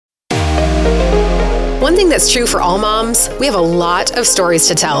One thing that's true for all moms, we have a lot of stories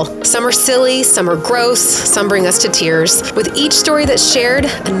to tell. Some are silly, some are gross, some bring us to tears. With each story that's shared,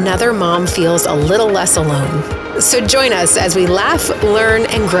 another mom feels a little less alone. So join us as we laugh, learn,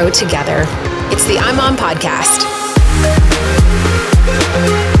 and grow together. It's the iMom Podcast.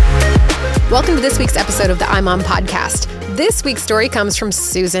 Welcome to this week's episode of the iMom Podcast. This week's story comes from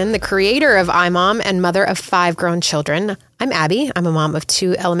Susan, the creator of iMom and mother of 5 grown children. I'm Abby. I'm a mom of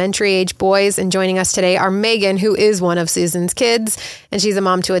 2 elementary-age boys, and joining us today are Megan, who is one of Susan's kids, and she's a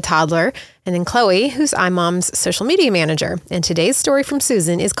mom to a toddler, and then Chloe, who's iMom's social media manager. And today's story from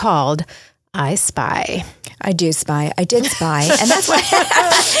Susan is called I Spy. I do spy. I did spy. And that's why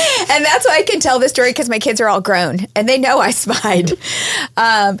I can tell this story, because my kids are all grown and they know I spied.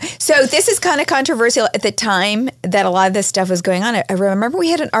 So this is kind of controversial at the time that a lot of this stuff was going on. I remember we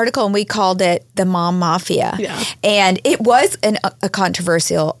had an article and we called it the Mom Mafia. Yeah. And it was a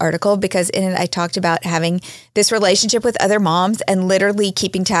controversial article because in it I talked about having this relationship with other moms and literally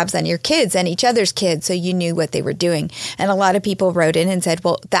keeping tabs on your kids and each other's kids so you knew what they were doing. And a lot of people wrote in and said,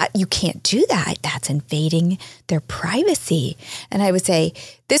 well, that you can't do that. That's invading their privacy. And I would say,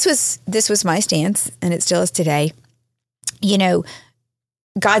 this was my stance, and it still is today. You know,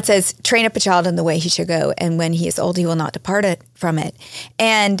 God says, train up a child in the way he should go, and when he is old, he will not depart from it.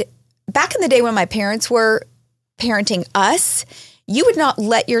 And back in the day when my parents were parenting us, you would not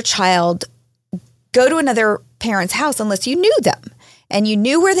let your child go to another parent's house unless you knew them. And you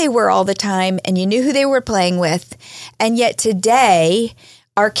knew where they were all the time, and you knew who they were playing with. And yet today,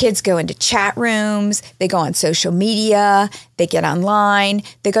 our kids go into chat rooms, they go on social media, they get online,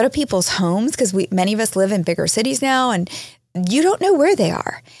 they go to people's homes, because many of us live in bigger cities now, and you don't know where they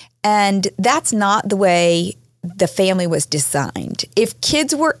are. And that's not the way the family was designed. If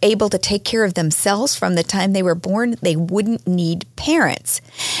kids were able to take care of themselves from the time they were born, they wouldn't need parents.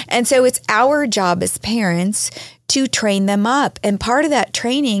 And so it's our job as parents to train them up. And part of that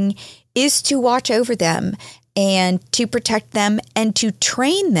training is to watch over them and to protect them and to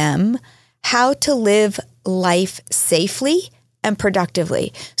train them how to live life safely and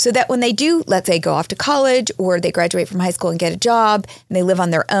productively, so that when they do, let's say, go off to college or they graduate from high school and get a job and they live on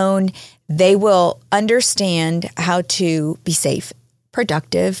their own, they will understand how to be safe,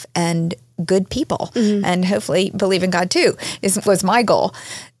 productive, and good people. Mm-hmm. And hopefully believe in God too, was my goal.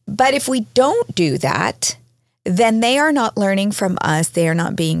 But if we don't do that, then they are not learning from us. They are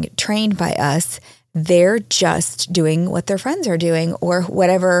not being trained by us. They're just doing what their friends are doing or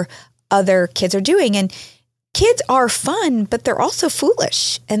whatever other kids are doing. And kids are fun, but they're also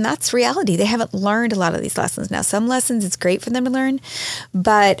foolish. And that's reality. They haven't learned a lot of these lessons. Now, some lessons it's great for them to learn,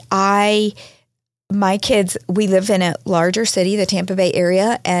 but my kids, we live in a larger city, the Tampa Bay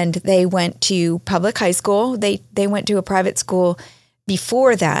area, and they went to public high school. They went to a private school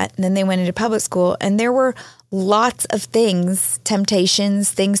before that, and then they went into public school, and there were lots of things,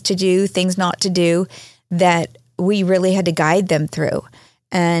 temptations, things to do, things not to do, that we really had to guide them through.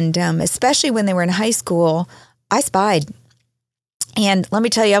 And especially when they were in high school, I spied. And let me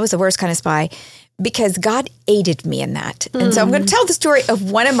tell you, I was the worst kind of spy, because God aided me in that. And so I'm going to tell the story of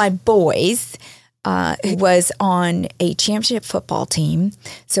one of my boys who was on a championship football team.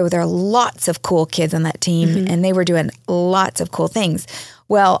 So there are lots of cool kids on that team, and they were doing lots of cool things.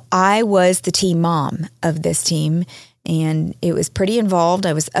 Well, I was the team mom of this team, and it was pretty involved.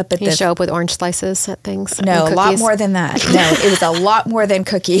 I was up at You show up with orange slices at things? No, a lot more than that. No, it was a lot more than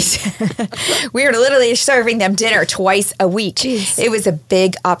cookies. We were literally serving them dinner twice a week. Jeez. It was a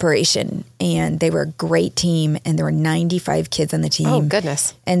big operation, and they were a great team, and there were 95 kids on the team. Oh,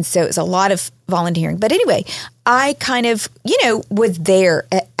 goodness. And so it was a lot of volunteering. But anyway, I kind of, was there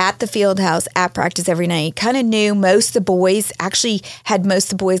at the field house at practice every night, kind of knew most of the boys, actually had most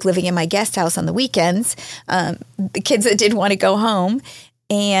of the boys living in my guest house on the weekends, the kids that did want to go home.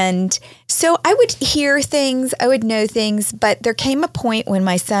 And so I would hear things, I would know things, but there came a point when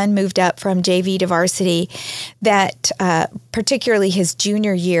my son moved up from JV to varsity that, particularly his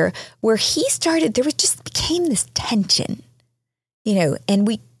junior year, where he started, became this tension,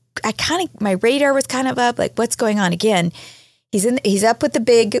 and my radar was kind of up, like, what's going on again? He's up with the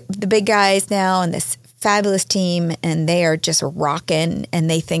big guys now and this fabulous team, and they are just rocking, and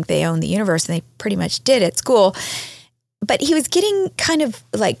they think they own the universe, and they pretty much did at school. But he was getting kind of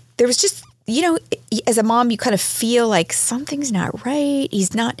like, there was just, as a mom, you kind of feel like something's not right.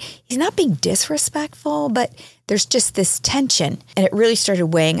 He's not being disrespectful, but there's just this tension, and it really started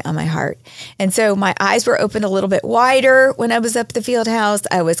weighing on my heart. And so my eyes were opened a little bit wider when I was up at the field house.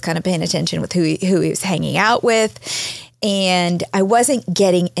 I was kind of paying attention with who he was hanging out with, and I wasn't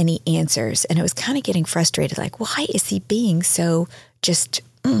getting any answers. And I was kind of getting frustrated, like, why is he being so just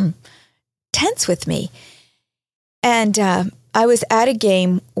intense with me. And I was at a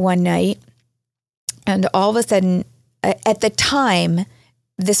game one night, and all of a sudden, at the time,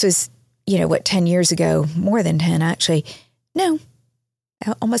 this was, 10 years ago, more than 10 actually. No,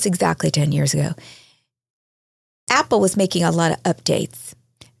 almost exactly 10 years ago. Apple was making a lot of updates.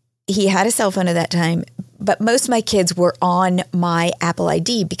 He had a cell phone at that time, but most of my kids were on my Apple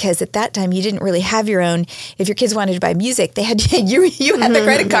ID because at that time you didn't really have your own. If your kids wanted to buy music, they had you had the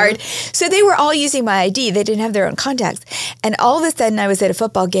credit card. So they were all using my ID. They didn't have their own contacts. And all of a sudden I was at a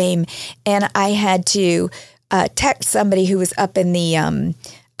football game and I had to text somebody who was up in the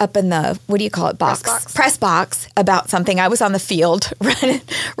what do you call it, press box about something. I was on the field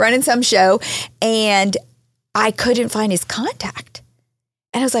running some show and I couldn't find his contact.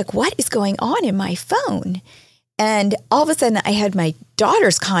 And I was like, what is going on in my phone? And all of a sudden I had my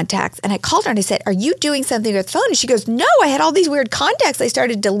daughter's contacts and I called her and I said, are you doing something with the phone? And she goes, no, I had all these weird contacts. I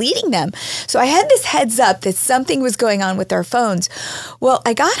started deleting them. So I had this heads up that something was going on with our phones. Well,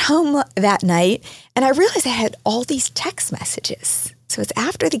 I got home that night and I realized I had all these text messages. So it's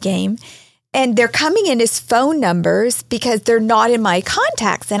after the game and they're coming in as phone numbers because they're not in my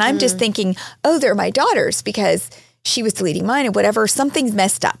contacts. And I'm just thinking, oh, they're my daughter's because she was deleting mine and whatever, something's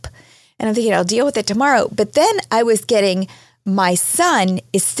messed up. And I'm thinking, I'll deal with it tomorrow. But then I was getting, my son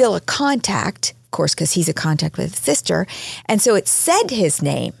is still a contact, of course, because he's a contact with his sister. And so it said his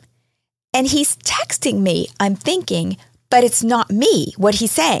name. And he's texting me, I'm thinking, but it's not me, what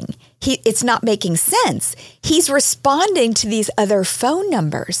he's saying. It's not making sense. He's responding to these other phone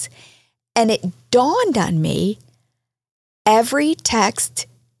numbers. And it dawned on me, every text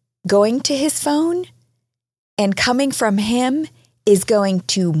going to his phone and coming from him is going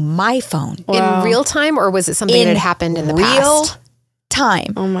to my phone. Wow. In real time, or was it something that had happened in the past? Real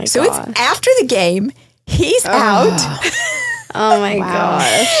time. Oh my So gosh. it's after the game. He's out. Oh my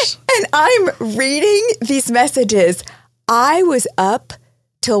gosh. And I'm reading these messages. I was up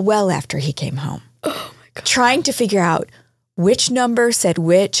till well after he came home. Oh my God. Trying to figure out which number said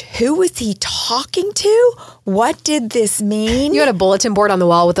which, who was he talking to? What did this mean? You had a bulletin board on the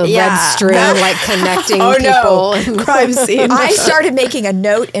wall with a red string, like connecting Oh people. no, crime scene. I started making a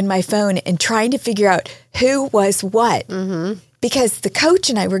note in my phone and trying to figure out who was what. Mm-hmm. Because the coach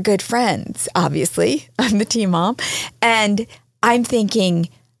and I were good friends, obviously. I'm the team mom. And I'm thinking,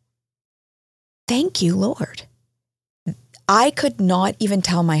 thank you, Lord. I could not even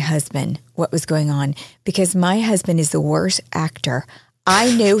tell my husband what was going on because my husband is the worst actor.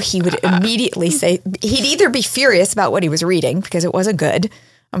 I knew he would immediately say, he'd either be furious about what he was reading because it wasn't good.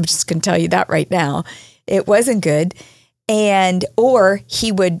 I'm just going to tell you that right now. It wasn't good. Or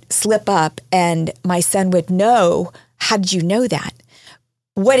he would slip up and my son would know, how did you know that?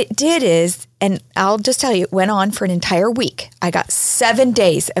 What it did is, and I'll just tell you, it went on for an entire week. I got 7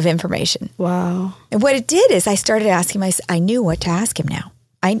 days of information. Wow. And what it did is I started asking myself, I knew what to ask him now.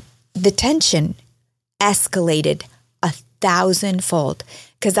 The tension escalated 1,000-fold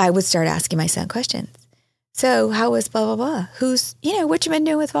because I would start asking my son questions. So how was blah, blah, blah? Who's, what you been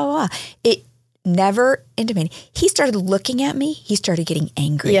doing with blah, blah, blah? It never intimated. He started looking at me. He started getting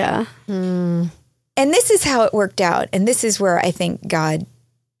angry. Yeah. And this is how it worked out. And this is where I think God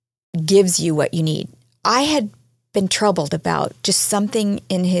gives you what you need. I had been troubled about just something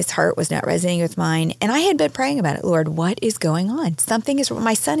in his heart was not resonating with mine. And I had been praying about it. Lord, what is going on?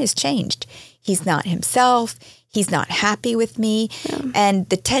 My son has changed. He's not himself. He's not happy with me. Yeah. And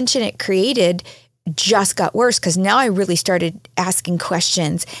the tension it created just got worse because now I really started asking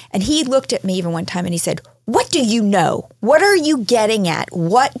questions. And he looked at me even one time and he said, what do you know? What are you getting at?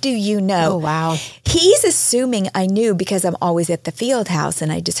 What do you know? Oh, wow. He's assuming I knew because I'm always at the field house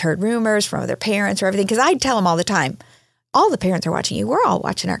and I just heard rumors from other parents or everything. Because I'd tell them all the time, all the parents are watching you. We're all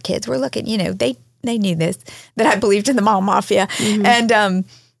watching our kids. We're looking, they knew this, that I believed in the mom mafia. Mm-hmm.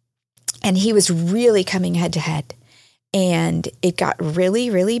 And he was really coming head to head. And it got really,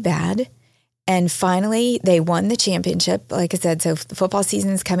 really bad. And finally, they won the championship. Like I said, so the football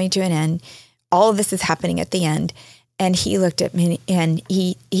season is coming to an end. All of this is happening at the end. And he looked at me and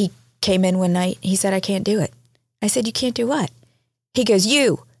he came in one night. He said, I can't do it. I said, you can't do what? He goes,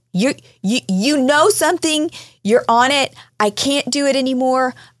 you know something. You're on it. I can't do it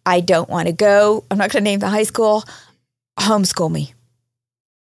anymore. I don't want to go. I'm not going to name the high school. Homeschool me.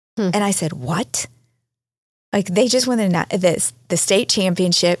 And I said, what? Like they just won the state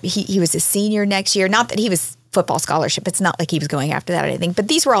championship. He was a senior next year. Not that he was football scholarship. It's not like he was going after that or anything, but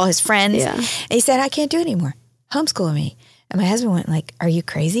these were all his friends. Yeah. And he said, I can't do it anymore. Homeschool me. And my husband went like, are you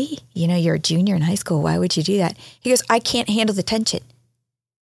crazy? You're a junior in high school. Why would you do that? He goes, I can't handle the tension.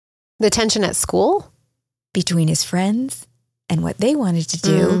 The tension at school? Between his friends and what they wanted to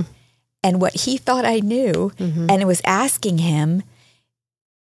do and what he thought I knew and was asking him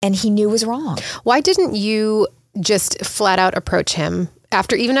and he knew was wrong. Why didn't you just flat out approach him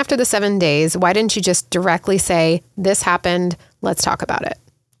even after the 7 days? Why didn't you just directly say, this happened, let's talk about it?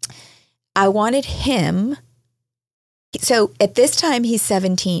 I wanted him. So at this time, he's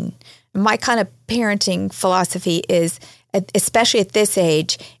 17. My kind of parenting philosophy is, especially at this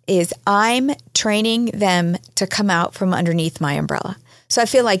age, is I'm training them to come out from underneath my umbrella. So I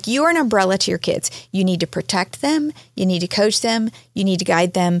feel like you are an umbrella to your kids. You need to protect them. You need to coach them. You need to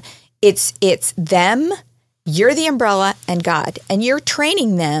guide them. It's them, you're the umbrella, and God. And you're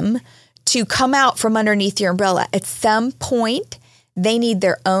training them to come out from underneath your umbrella. At some point, they need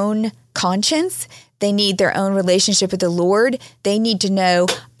their own conscience. They need their own relationship with the Lord. They need to know,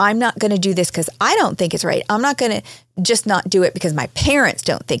 I'm not going to do this because I don't think it's right. I'm not going to just not do it because my parents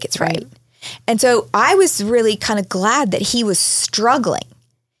don't think it's right. And so I was really kind of glad that he was struggling.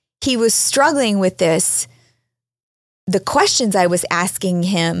 He was struggling with this, the questions I was asking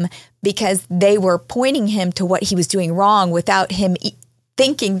him, because they were pointing him to what he was doing wrong without him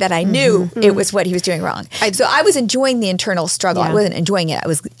thinking that I knew it was what he was doing wrong. So I was enjoying the internal struggle. I wasn't enjoying it. I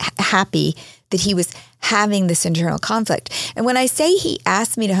was happy that he was having this internal conflict. And when I say he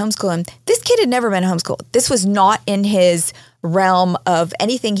asked me to homeschool him, this kid had never been homeschooled. This was not in his realm of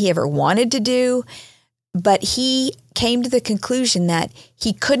anything he ever wanted to do. But he came to the conclusion that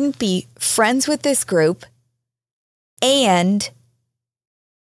he couldn't be friends with this group and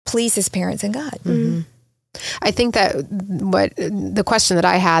please his parents and God. Mm-hmm. I think that the question that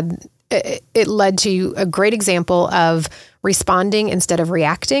I had, it led to a great example of responding instead of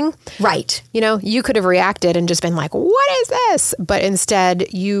reacting. Right. You know, you could have reacted and just been like, what is this? But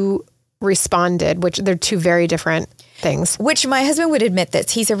instead you responded, which they're two very different things. Which my husband would admit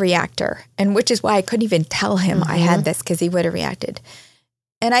this. He's a reactor. And which is why I couldn't even tell him I had this, because he would have reacted.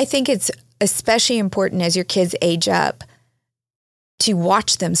 And I think it's especially important as your kids age up to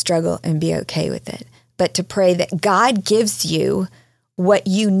watch them struggle and be okay with it. But to pray that God gives you what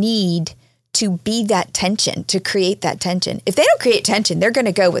you need to be that tension, to create that tension. If they don't create tension, they're going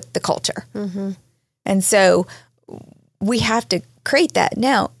to go with the culture. And so we have to create that.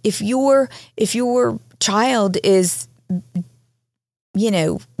 Now, if your child is,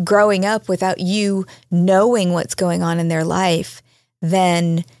 growing up without you knowing what's going on in their life,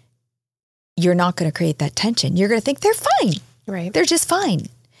 then you're not going to create that tension. You're going to think they're fine. Right. They're just fine.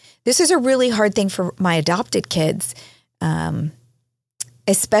 This is a really hard thing for my adopted kids,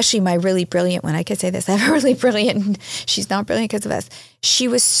 especially my really brilliant one. I could say this. I have a really brilliant, she's not brilliant because of us. She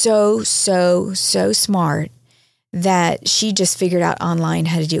was so smart that she just figured out online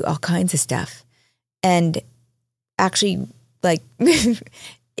how to do all kinds of stuff. And actually, like,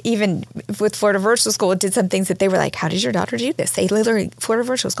 even with Florida Virtual School, did some things that they were like, how did your daughter do this? They literally, Florida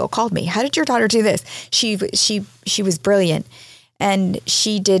Virtual School called me. How did your daughter do this? She was brilliant. And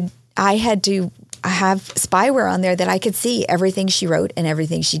I had to have spyware on there that I could see everything she wrote and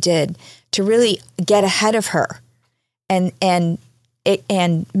everything she did to really get ahead of her and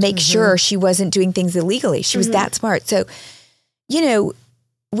make sure she wasn't doing things illegally. She was that smart. So,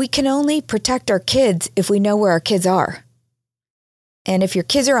 we can only protect our kids if we know where our kids are. And if your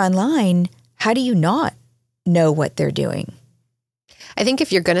kids are online, how do you not know what they're doing? I think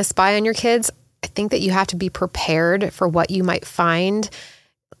if you're going to spy on your kids, I think that you have to be prepared for what you might find.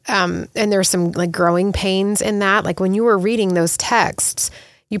 And there's some like growing pains in that. Like when you were reading those texts,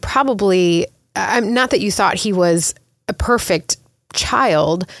 you probably, not that you thought he was a perfect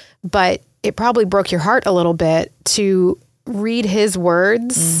child, but it probably broke your heart a little bit to read his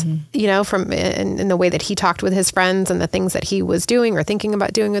words, from in the way that he talked with his friends and the things that he was doing or thinking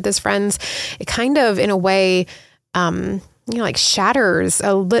about doing with his friends. It kind of, in a way, like shatters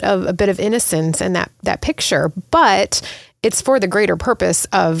a bit of innocence in that picture, but it's for the greater purpose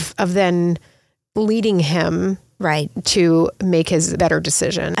of then leading him right to make his better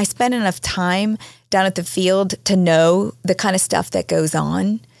decision. I spent enough time down at the field to know the kind of stuff that goes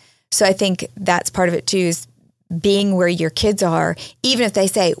on. So I think that's part of it too, is being where your kids are, even if they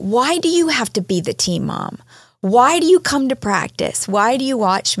say, why do you have to be the team mom? Why do you come to practice? Why do you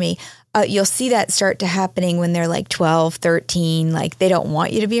watch me? You'll see that start to happening when they're like 12, 13, like they don't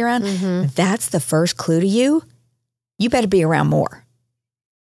want you to be around. That's the first clue to you. You better be around more.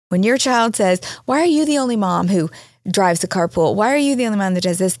 When your child says, why are you the only mom who drives the carpool? Why are you the only mom that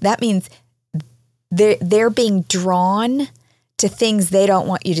does this? That means they're being drawn to things they don't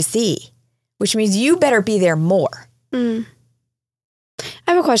want you to see, which means you better be there more. I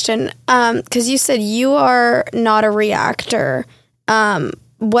have a question. Because you said you are not a reactor.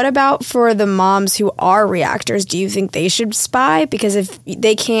 What about for the moms who are reactors? Do you think they should spy? Because if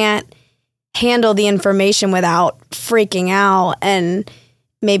they can't handle the information without freaking out and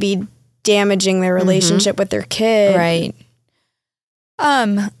maybe damaging their relationship with their kid. Right.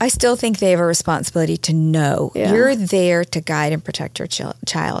 I still think they have a responsibility to know. Yeah. You're there to guide and protect your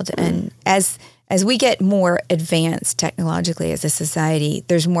child. And as we get more advanced technologically as a society,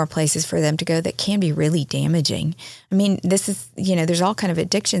 there's more places for them to go that can be really damaging. I mean, this is, there's all kind of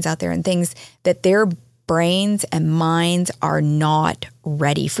addictions out there and things that their brains and minds are not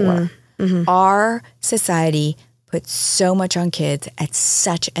ready for. Mm-hmm. Our society puts so much on kids at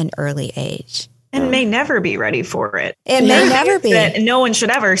such an early age. And may never be ready for it. It may never be. That no one should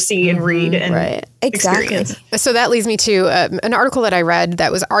ever see and read and experience. So that leads me to an article that I read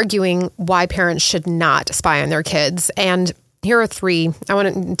that was arguing why parents should not spy on their kids. And here are three. I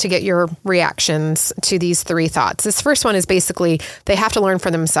wanted to get your reactions to these three thoughts. This first one is basically they have to learn for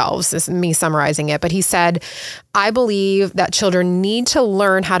themselves. This is me summarizing it. But he said, I believe that children need to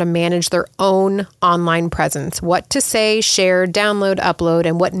learn how to manage their own online presence, what to say, share, download, upload,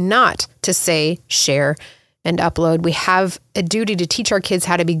 and what not to say, share, and upload. We have a duty to teach our kids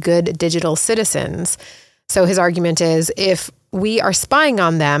how to be good digital citizens. So his argument is if we are spying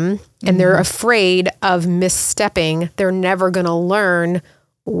on them and they're afraid of misstepping, they're never going to learn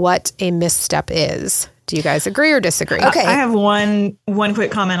what a misstep is. Do you guys agree or disagree? Okay. I have one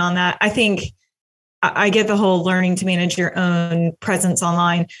quick comment on that. I think I get the whole learning to manage your own presence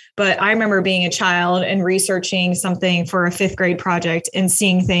online, but I remember being a child and researching something for a 5th grade project and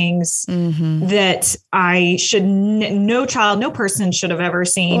seeing things that I should, no person should have ever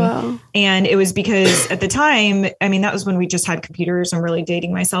seen. Wow. And it was because at the time, I mean, that was when we just had computers. I'm really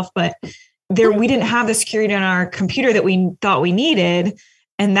dating myself, but we didn't have the security on our computer that we thought we needed.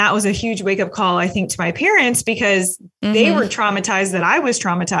 And that was a huge wake up call, I think, to my parents because they were traumatized that I was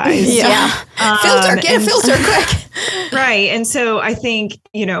traumatized. Get a filter quick. Right. And so I think,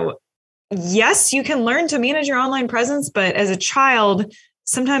 yes, you can learn to manage your online presence, but as a child,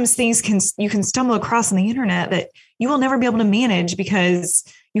 sometimes you can stumble across on the internet that you will never be able to manage because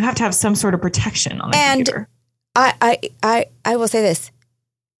you have to have some sort of protection on the computer. I will say this.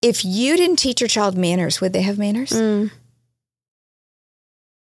 If you didn't teach your child manners, would they have manners?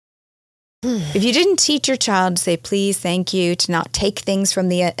 If you didn't teach your child to say please, thank you, to not take things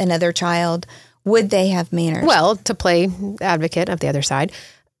from another child, would they have manners? Well, to play advocate of the other side,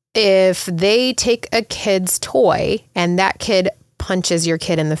 if they take a kid's toy and that kid punches your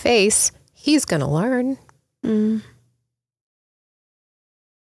kid in the face, he's going to learn.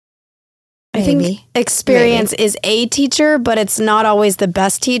 I think experience is a teacher, but it's not always the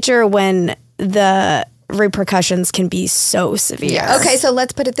best teacher when the repercussions can be so severe. Yes. Okay, so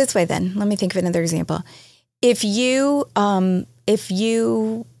let's put it this way then. Let me think of another example. Would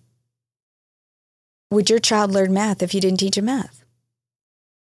your child learn math if you didn't teach him math?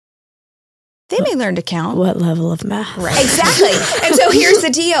 They may learn to count. What level of math? Right. Exactly. And so here's the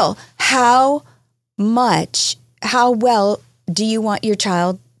deal. How well do you want your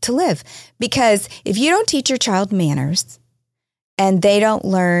child to live? Because if you don't teach your child manners and they don't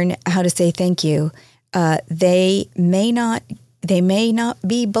learn how to say thank you, they may not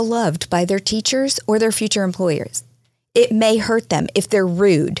be beloved by their teachers or their future employers. It may hurt them if they're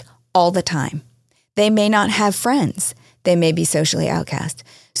rude all the time. They may not have friends. They may be socially outcast.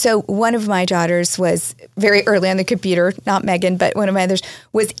 So one of my daughters was very early on the computer, not Megan, but one of my others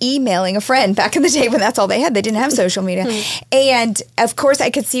was emailing a friend back in the day when that's all they had. They didn't have social media. And of course I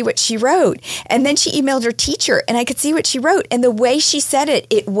could see what she wrote. And then she emailed her teacher and I could see what she wrote. And the way she said it,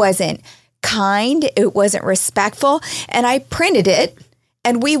 it wasn't kind. It wasn't respectful. And I printed it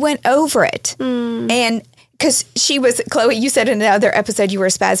and we went over it. And because she was, Chloe, you said in another episode you were a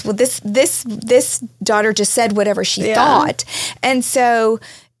spaz. Well, this daughter just said whatever she thought. And so,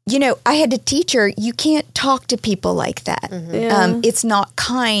 I had to teach her, you can't talk to people like that. It's not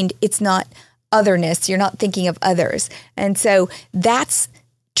kind. It's not otherness. You're not thinking of others. And so that's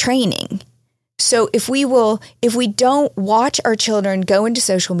training. So if we don't watch our children go into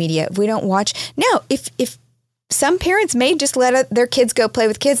social media, if we don't watch, now, if some parents may just let their kids go play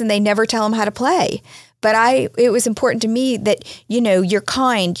with kids and they never tell them how to play. But it was important to me that, you're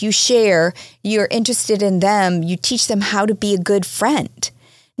kind, you share, you're interested in them, you teach them how to be a good friend.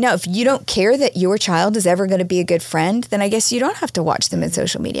 Now, if you don't care that your child is ever going to be a good friend, then I guess you don't have to watch them in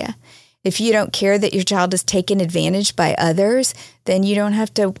social media. If you don't care that your child is taken advantage by others, then you don't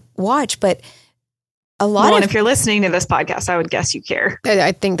have to watch. But if you're listening to this podcast, I would guess you care.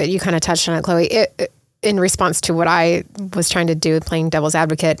 I think that you kind of touched on it, Chloe. In response to what I was trying to do, playing devil's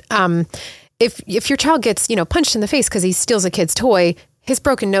advocate, if your child gets, punched in the face because he steals a kid's toy, his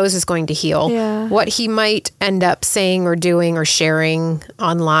broken nose is going to heal. Yeah. What he might end up saying or doing or sharing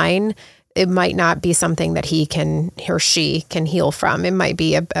online it might not be something that he or she can heal from. It might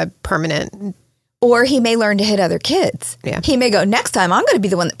be a permanent. Or he may learn to hit other kids. Yeah. He may go, next time I'm going to be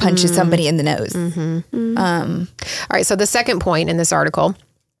the one that punches somebody in the nose. All right. So the second point in this article,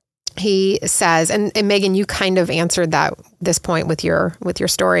 he says, and Megan, you kind of answered this point with your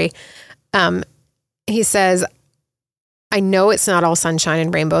story. He says, I know it's not all sunshine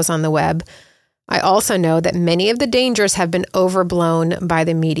and rainbows on the web. I also know that many of the dangers have been overblown by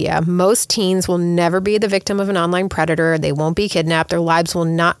the media. Most teens will never be the victim of an online predator. They won't be kidnapped. Their lives will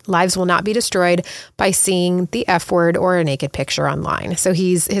not be destroyed by seeing the F word or a naked picture online. So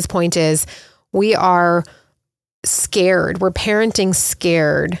his point is, we are scared. We're parenting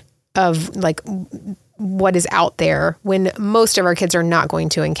scared of like what is out there when most of our kids are not going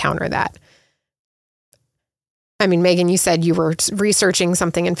to encounter that. I mean, Megan, you said you were researching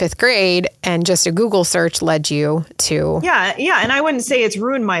something in 5th grade and just a Google search led you to. Yeah. And I wouldn't say it's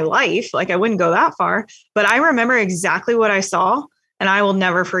ruined my life. Like I wouldn't go that far, but I remember exactly what I saw and I will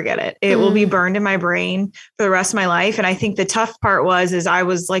never forget it. It will be burned in my brain for the rest of my life. And I think the tough part is I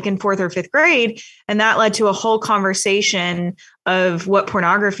was like in 4th or 5th grade, and that led to a whole conversation of what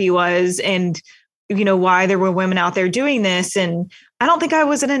pornography was and, you know, why there were women out there doing this. And I don't think I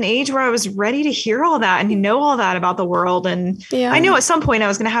was at an age where I was ready to hear all that and know all that about the world. And I knew at some point I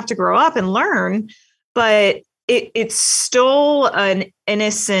was going to have to grow up and learn, but it stole an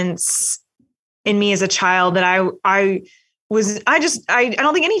innocence in me as a child that I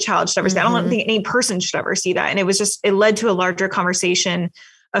don't think any child should ever see that. I don't think any person should ever see that. And it led to a larger conversation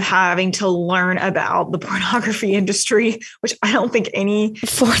of having to learn about the pornography industry, which I don't think any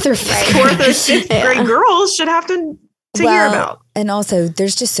 4th or 5th grade girls should have to hear about. And also,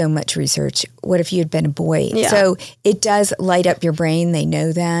 there's just so much research. What if you had been a boy? Yeah. So it does light up your brain. They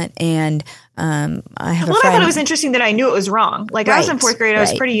know that. And I have a friend. I thought it was interesting that I knew it was wrong. Like I was in 4th grade, I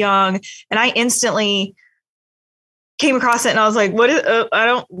was pretty young, and I instantly came across it and I was like, what is, I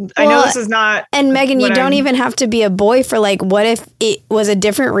know this is not. And Megan, you don't even have to be a boy for like, what if it was a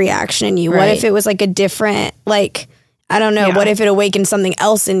different reaction in you? What if it was like a different, like, I don't know, what if it awakened something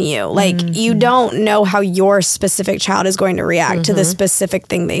else in you? Like you don't know how your specific child is going to react to the specific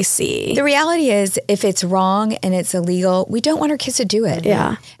thing they see. The reality is if it's wrong and it's illegal, we don't want our kids to do it.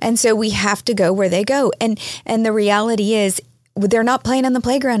 Yeah. And so we have to go where they go. And the reality is, they're not playing on the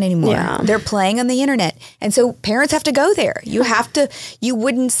playground anymore. Yeah. They're playing on the internet. And so parents have to go there. You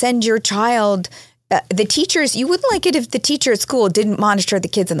wouldn't send your child, the teachers, you wouldn't like it if the teacher at school didn't monitor the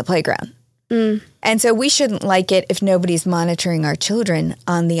kids on the playground. And so we shouldn't like it if nobody's monitoring our children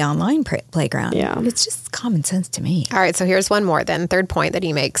on the online playground. Yeah. It's just common sense to me. All right. So here's one more then. Third point that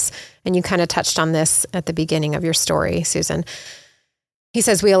he makes. And you kind of touched on this at the beginning of your story, Susan. He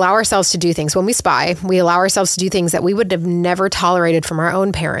says, we allow ourselves to do things when we spy. We allow ourselves to do things that we would have never tolerated from our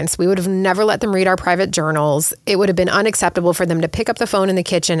own parents. We would have never let them read our private journals. It would have been unacceptable for them to pick up the phone in the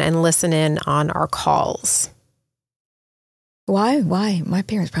kitchen and listen in on our calls. Why? My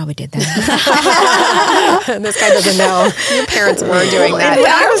parents probably did that. This guy doesn't know. Your parents were doing that.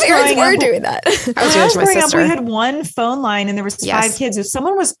 Our parents were doing that. I was doing it to my growing up, sister. we had one phone line and there was 5 kids. So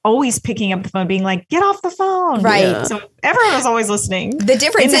someone was always picking up the phone, being like, get off the phone. Right. Yeah. So everyone was always listening. The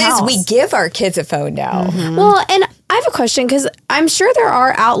difference is we give our kids a phone now. Well, and I have a question because I'm sure there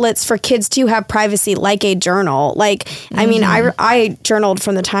are outlets for kids to have privacy, like a journal. Like, I mean, I journaled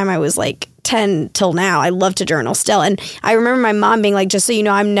from the time I was like 10 till now. I love to journal still. And I remember my mom being like, just so you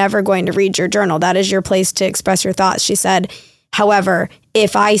know, I'm never going to read your journal. That is your place to express your thoughts. She said, however,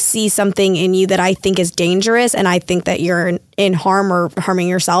 if I see something in you that I think is dangerous and I think that you're in harm or harming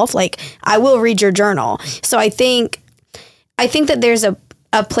yourself, like I will read your journal. So I think that there's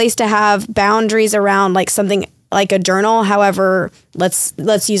a place to have boundaries around like something like a journal. However,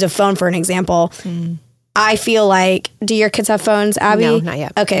 let's use a phone for an example. I feel like, do your kids have phones, Abby? No, not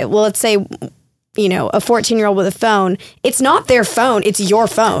yet. Okay, well, let's say, you know, a 14-year-old with a phone, it's not their phone, it's your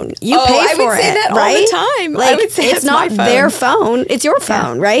phone. You pay for it, I would say that right? all the time. Like, I would say it's not their phone, it's your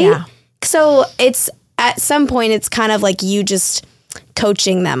phone, right? Yeah. So it's, at some point, it's kind of like you just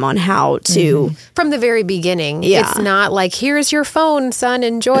coaching them on how to. From the very beginning. Yeah. It's not like, here's your phone, son,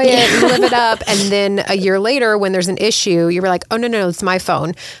 enjoy it, live it up. And then a year later, when there's an issue, you're like, oh, no, it's my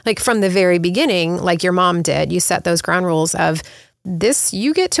phone. Like from the very beginning, like your mom did, you set those ground rules of this,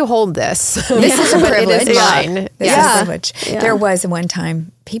 you get to hold this. This is a privilege. It is mine. This is a privilege. Yeah. There was one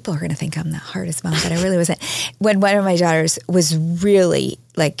time, people are going to think I'm the hardest mom, but I really wasn't. When one of my daughters was really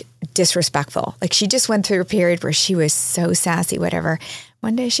like disrespectful, like she just went through a period where she was so sassy, whatever.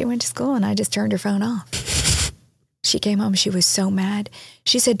 One day she went to school and I just turned her phone off. She came home, she was so mad.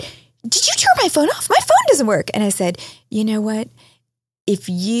 She said, did you turn my phone off? My phone doesn't work. And I said, you know what? If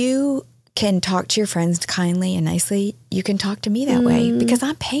you can talk to your friends kindly and nicely, you can talk to me that way because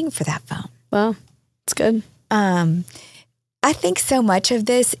I'm paying for that phone. Well, it's good. I think so much of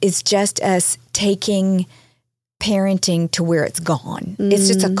this is just us taking parenting to where it's gone. It's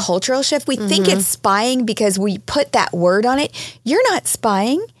just a cultural shift. We think it's spying because we put that word on it. You're not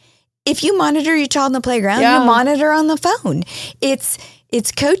spying. If you monitor your child in the playground, you monitor on the phone. It's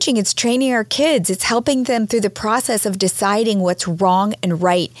coaching, it's training our kids, it's helping them through the process of deciding what's wrong and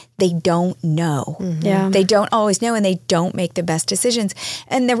right. They don't know. Yeah. They don't always know, and they don't make the best decisions.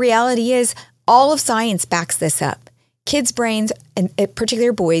 And the reality is, all of science backs this up. Kids' brains, and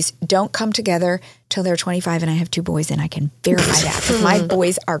particularly boys, don't come together till they're 25, and I have 2 boys, and I can verify that because my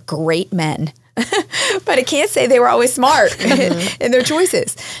boys are great men. But I can't say they were always smart in their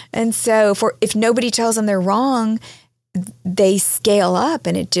choices. And so if nobody tells them they're wrong, they scale up,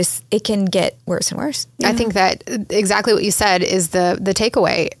 and it can get worse and worse. I think that exactly what you said is the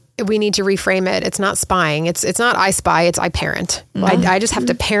takeaway. We need to reframe it. It's not spying. It's not I spy. It's I parent. I just have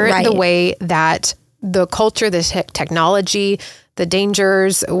to parent the way that the culture, the technology, the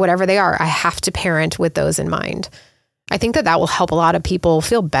dangers, whatever they are, I have to parent with those in mind. I think that will help a lot of people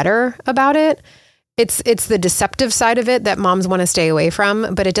feel better about it. It's the deceptive side of it that moms want to stay away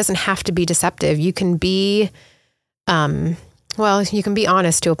from, but it doesn't have to be deceptive. You can be, you can be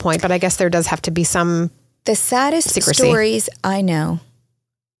honest to a point, but I guess there does have to be some The saddest secrecy. Stories I know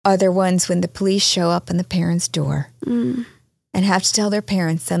are the ones when the police show up on the parent's door and have to tell their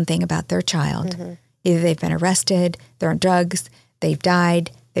parents something about their child. Either they've been arrested, they're on drugs, they've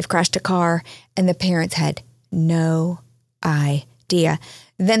died, they've crashed a car, and the parents had no idea.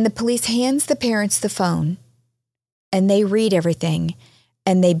 Then the police hands the parents the phone, and they read everything,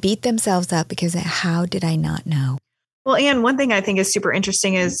 and they beat themselves up because how did I not know? Well, Anne, one thing I think is super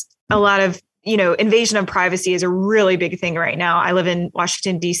interesting is a lot of, invasion of privacy is a really big thing right now. I live in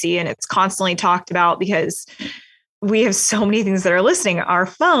Washington, D.C., and it's constantly talked about because we have so many things that are listening. Our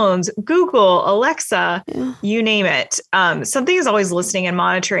phones, Google, Alexa, you name it. Something is always listening and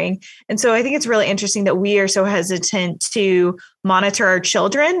monitoring. And so I think it's really interesting that we are so hesitant to monitor our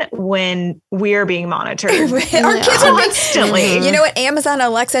children when we are being monitored. Our kids are constantly. You know what? Amazon and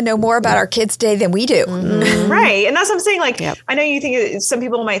Alexa know more about our kids today than we do. Right. And that's what I'm saying. I know you think some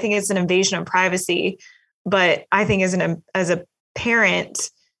people might think it's an invasion of privacy, but I think as a parent,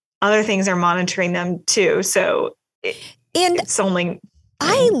 other things are monitoring them too. So it's only.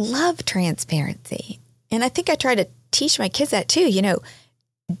 I love transparency. And I think I try to teach my kids that too.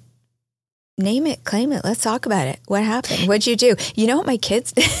 Name it, claim it. Let's talk about it. What happened? What'd you do? You know what my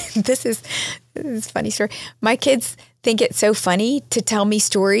kids, this is a funny story. My kids think it's so funny to tell me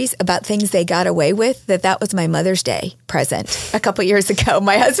stories about things they got away with, that was my Mother's Day present a couple years ago.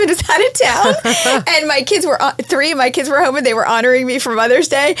 My husband was out of town and my kids were, 3 of my kids were home and they were honoring me for Mother's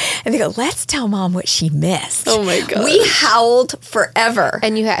Day. And they go, let's tell Mom what she missed. Oh my God. We howled forever.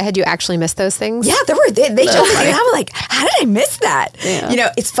 And had you actually missed those things? Yeah, they told me, I'm like, how did I miss that?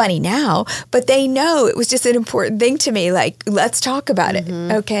 Yeah. It's funny now, but they know it was just an important thing to me. Like, let's talk about it.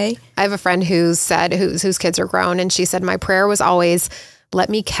 Okay. I have a friend whose kids are grown, and she said, my prayer was always, let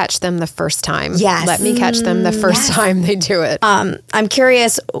me catch them the first time. Yes. Let me catch them the first time they do it. I'm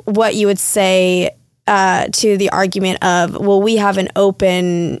curious what you would say to the argument of, well, we have an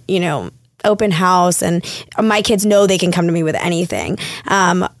open house and my kids know they can come to me with anything.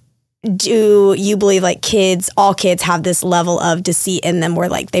 Do you believe all kids have this level of deceit in them where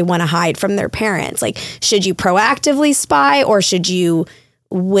they want to hide from their parents? Should you proactively spy or should you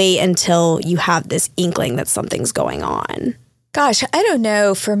wait until you have this inkling that something's going on? Gosh, I don't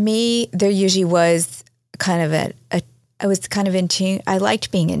know. For me, there usually was kind of I was kind of in tune. I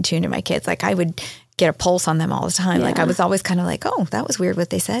liked being in tune to my kids. I would get a pulse on them all the time. I was always kind of oh, that was weird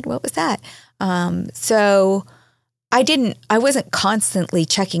what they said. What was that? So I wasn't constantly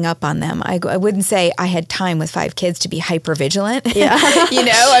checking up on them. I wouldn't say I had time with 5 kids to be hyper vigilant. Yeah.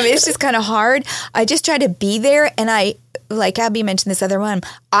 It's just kind of hard. I just try to be there. And like Abby mentioned this other one,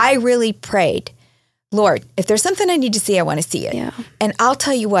 I really prayed, Lord, if there's something I need to see, I want to see it. Yeah. And I'll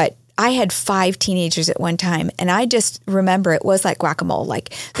tell you what, I had 5 teenagers at one time, and I just remember it was like whack-a-mole.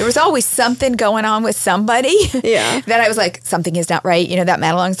 There was always something going on with somebody. Yeah. That I was like, something is not right. That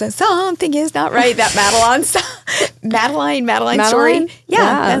Madeline song, something is not right. That Madeline story.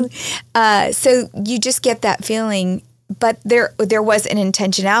 Yeah. So you just get that feeling, but there was an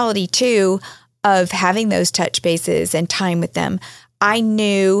intentionality too of having those touch bases and time with them. I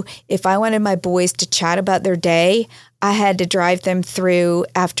knew if I wanted my boys to chat about their day, I had to drive them through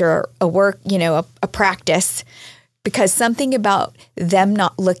after a work, a practice, because something about them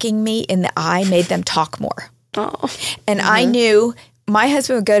not looking me in the eye made them talk more. Oh. And I knew my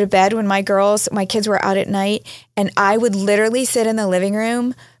husband would go to bed when my kids were out at night, and I would literally sit in the living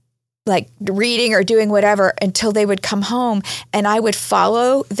room, like reading or doing whatever until they would come home, and I would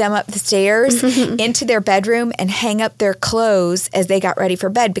follow them up the stairs into their bedroom and hang up their clothes as they got ready for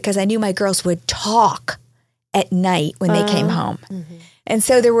bed, because I knew my girls would talk at night when they came home. Mm-hmm. And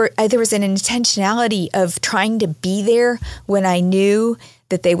so there was an intentionality of trying to be there when I knew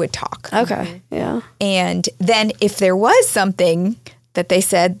that they would talk. Okay. Yeah. And then if there was something that they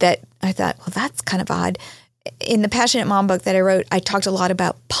said that I thought, well, that's kind of odd. In the Passionate Mom book that I wrote, I talked a lot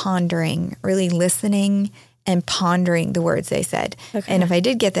about pondering, really listening and pondering the words they said. Okay. And if I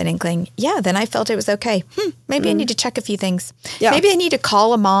did get that inkling, then I felt it was okay. Maybe I need to check a few things. Yeah. Maybe I need to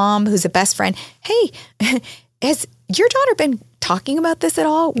call a mom who's a best friend. Hey, has your daughter been talking about this at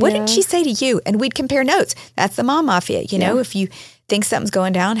all? What did she say to you? And we'd compare notes. That's the mom mafia. You know, if you think something's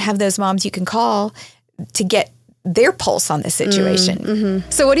going down, have those moms you can call to get their pulse on the situation. Mm-hmm.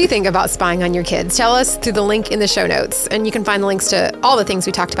 So what do you think about spying on your kids? Tell us through the link in the show notes. And you can find the links to all the things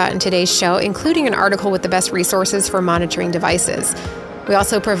we talked about in today's show, including an article with the best resources for monitoring devices. We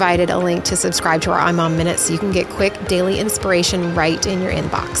also provided a link to subscribe to our iMom Minute so you can get quick daily inspiration right in your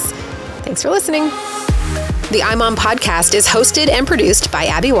inbox. Thanks for listening. The iMom podcast is hosted and produced by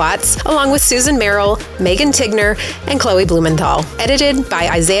Abby Watts, along with Susan Merrill, Megan Tigner, and Chloe Blumenthal. Edited by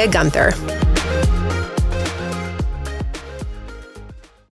Isaiah Gunther.